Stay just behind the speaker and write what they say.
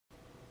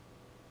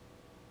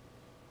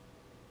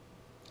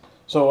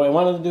So I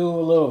wanted to do a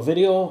little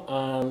video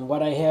on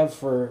what I have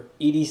for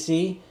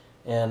EDC,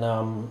 and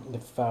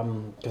if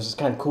because it's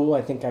kind of cool.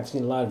 I think I've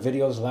seen a lot of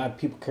videos. A lot of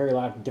people carry a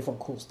lot of different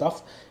cool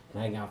stuff.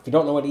 And if you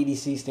don't know what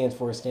EDC stands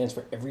for, it stands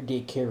for everyday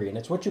carry, and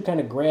it's what you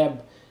kind of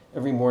grab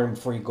every morning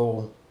before you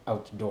go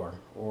out the door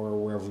or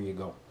wherever you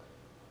go.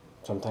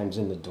 Sometimes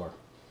in the door.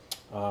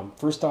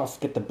 First off,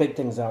 get the big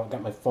things out.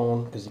 Got my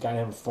phone, because you gotta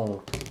have a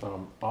phone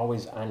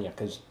always on you,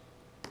 because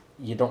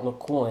you don't look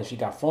cool unless you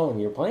got a phone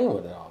and you're playing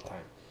with it all the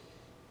time.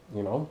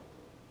 You know,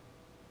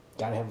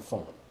 gotta have a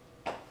phone.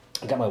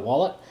 I got my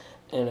wallet,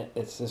 and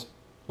it's this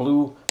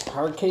blue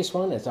hard case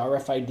one. It's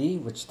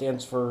RFID, which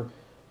stands for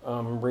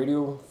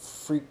radio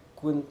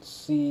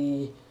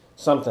frequency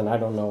something. I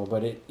don't know,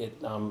 but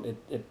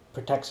it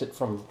protects it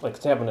from, like,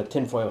 it's having a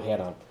tinfoil hat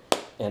on,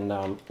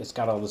 and it's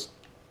got all this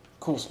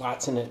cool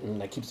slots in it, and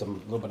that keeps a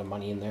little bit of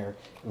money in there,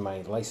 and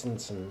my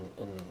license, and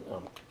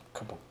a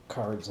couple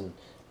cards, and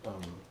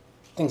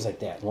things like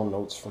that. Little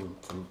notes from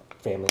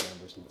family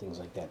members and things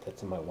like that.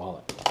 That's in my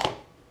wallet.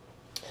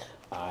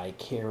 I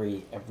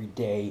carry every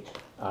day.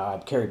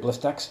 Carry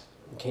Blistex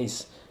in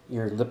case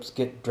your lips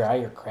get dry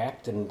or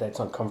cracked, and that's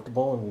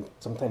uncomfortable, and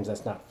sometimes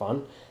that's not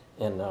fun.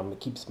 And it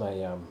keeps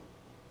my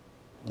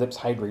lips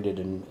hydrated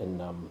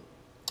and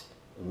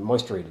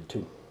moisturized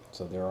too,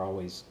 so they're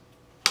always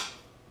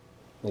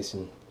nice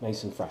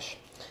and fresh.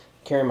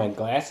 Carry my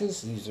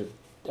glasses. These are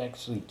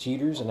actually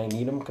cheaters, and I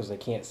need them because I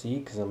can't see,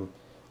 because I'm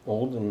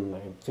old, and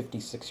I'm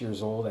 56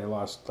 years old. I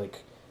lost,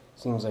 like,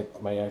 seems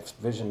like my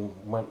vision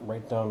went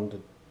right down the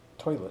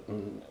toilet,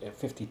 and at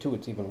 52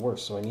 it's even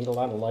worse. So I need a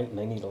lot of light, and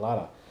I need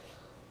a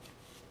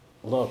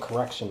little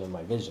correction in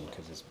my vision,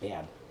 because it's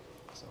bad.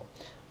 So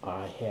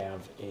I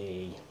have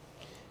a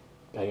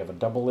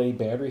AA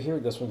battery here.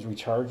 This one's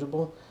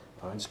rechargeable,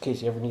 just in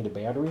case you ever need a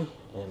battery.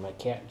 And my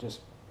cat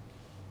just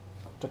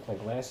took my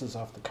glasses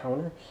off the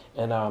counter,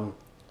 and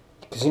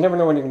because you never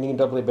know when you're going to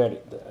need a AA battery.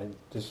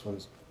 This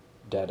one's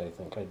dead, I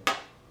think. I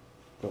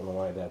don't know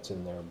why that's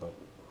in there, but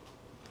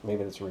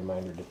maybe it's a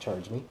reminder to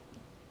charge me.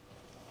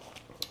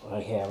 I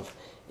have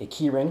a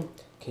key ring, in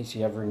case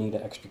you ever need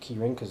an extra key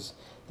ring, because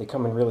they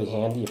come in really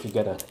handy if you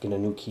get a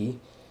new key.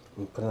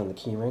 You put it on the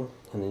key ring,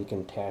 and then you can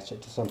attach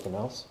it to something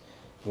else.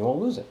 You won't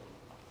lose it.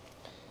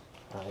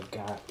 I've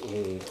got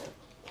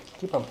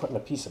keep on putting a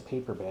piece of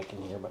paper back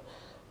in here, but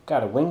I've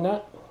got a wing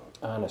nut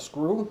on a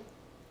screw,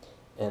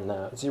 and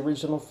it's the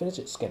original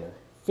fidget spinner.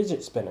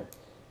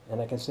 And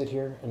I can sit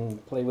here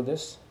and play with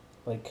this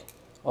like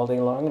all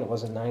day long, and it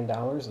wasn't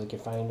 $9 like you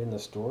find in the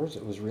stores.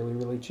 It was really,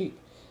 really cheap.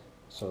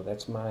 So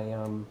that's my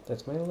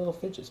little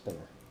fidget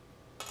spinner.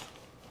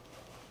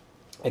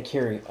 I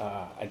carry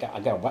I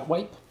got a wet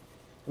wipe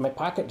in my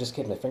pocket, just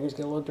in case my fingers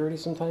get a little dirty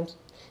sometimes.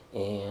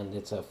 And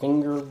it's a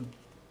finger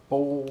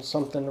bowl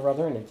something or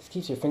other, and it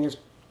keeps your fingers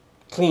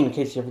clean in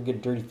case you ever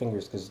get dirty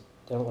fingers, because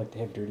I don't like to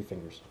have dirty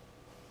fingers.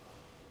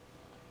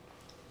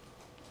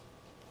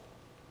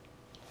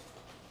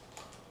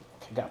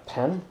 I got a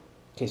pen in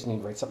case you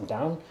need to write something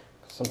down.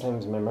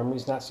 Sometimes my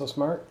memory's not so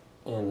smart,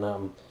 and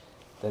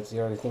that's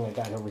the other thing I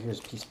got over here is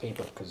a piece of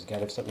paper, because you got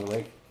to have something to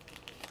write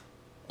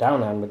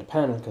down on with the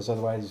pen, because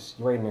otherwise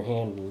you write in your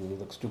hand and you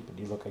look stupid.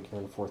 You look like you're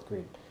in 4th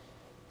grade.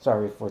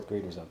 Sorry, 4th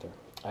graders out there.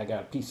 I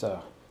got a piece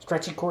of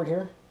stretchy cord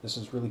here. This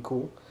is really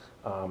cool,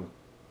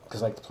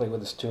 because I like to play with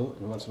this too,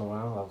 and once in a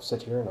while I'll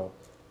sit here and I'll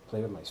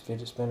play with my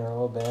fidget spinner a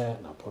little bit,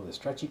 and I'll pull the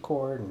stretchy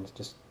cord, and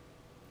it's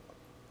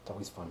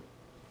always fun.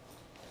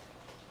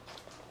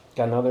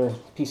 Got another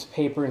piece of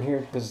paper in here,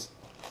 because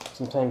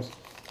sometimes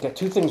you got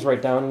two things to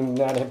write down, and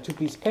you gotta have two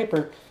pieces of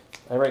paper.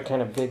 I write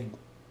kind of big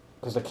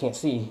because I can't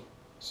see,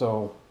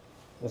 so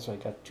that's why I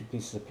got two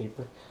pieces of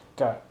paper.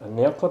 Got a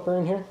nail clipper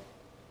in here,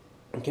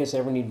 in case I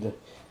ever need to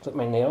clip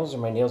my nails, or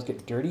my nails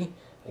get dirty.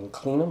 I can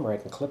clean them, or I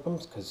can clip them,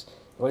 because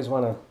you always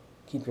want to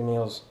keep your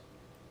nails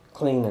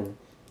clean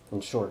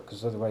and short,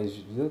 because otherwise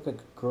you look like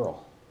a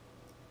girl.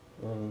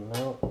 And I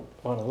don't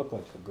want to look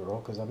like a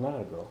girl, because I'm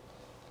not a girl.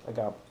 I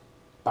got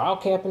bottle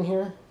cap in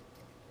here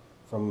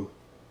from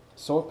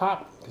soda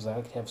pop, because I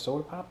like to have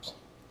soda pops,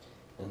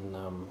 and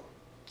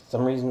for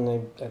some reason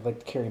I like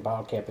to carry a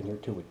bottle cap in here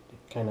too.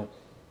 It kind of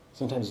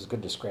sometimes it's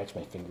good to scratch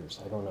my fingers.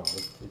 I don't know,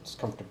 it's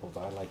comfortable,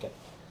 but I like it.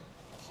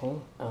 Okay,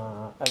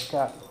 I've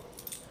got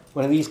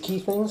one of these key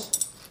things,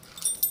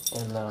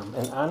 and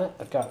on it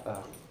I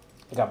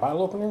got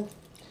bottle opener in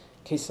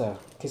case I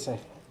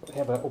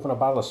have to open a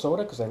bottle of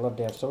soda, because I love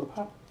to have soda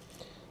pop.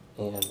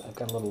 And I've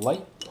got a little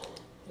light,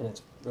 and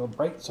it's real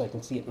bright, so I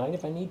can see at night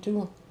if I need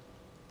to.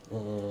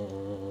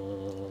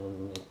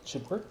 And it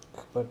should work,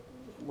 but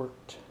it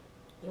worked.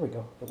 There we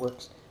go, it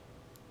works.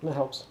 And it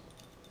helps.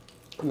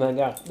 And I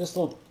got this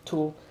little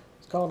tool.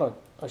 It's called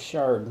a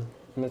shard,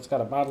 and it's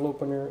got a bottle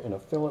opener and a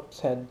Phillips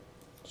head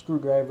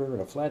screwdriver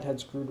and a flathead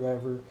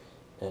screwdriver,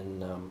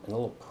 and a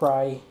little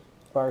pry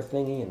bar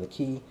thingy, and the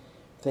key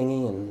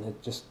thingy, and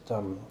it just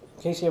in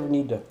case you ever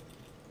need to,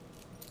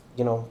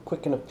 you know,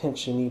 quick in a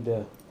pinch, you need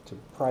to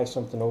pry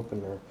something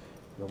open or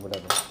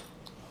whatever.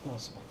 What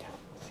else have I got?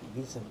 Let's see,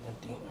 these are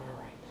empty. All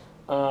right.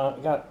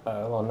 I got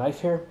a little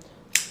knife here.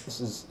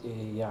 This is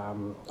a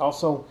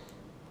also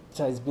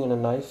Besides being a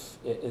knife,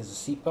 it is a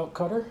seatbelt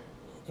cutter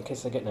in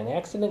case I get in an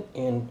accident,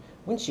 and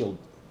windshield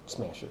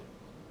smasher.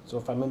 So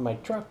if I'm in my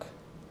truck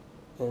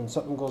and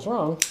something goes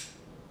wrong,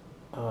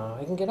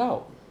 I can get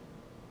out.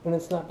 And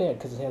it's not bad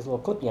because it has a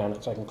little clippy on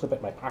it, so I can clip it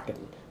in my pocket.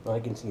 And all I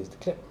can see is the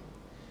clip.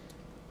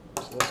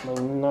 So that's my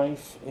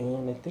knife,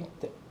 and I think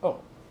that, oh,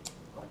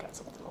 I got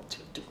something else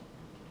here too.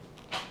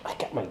 I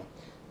got my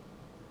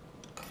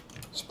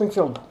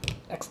Springfield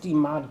XD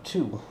Mod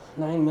 2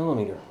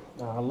 9mm,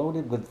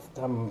 loaded with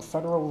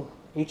Federal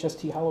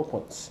HST hollow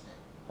points,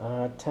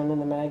 10 in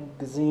the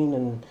magazine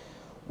and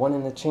 1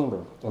 in the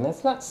chamber. And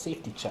that's not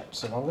safety checked,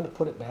 so I'm going to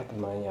put it back in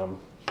my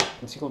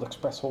concealed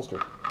express holster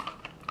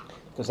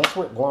because that's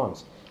where it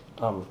belongs.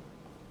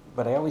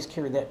 But I always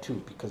carry that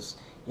too because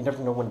you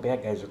never know when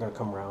bad guys are going to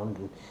come around,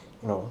 and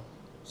you know,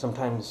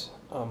 sometimes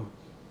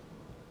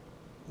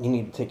you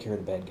need to take care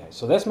of the bad guys.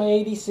 So that's my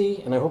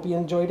EDC, and I hope you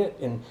enjoyed it,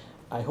 and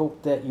I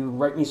hope that you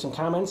write me some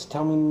comments,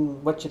 tell me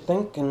what you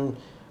think, and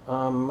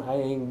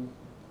I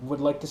would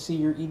like to see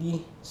your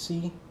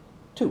EDC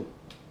too.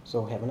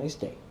 So have a nice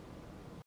day.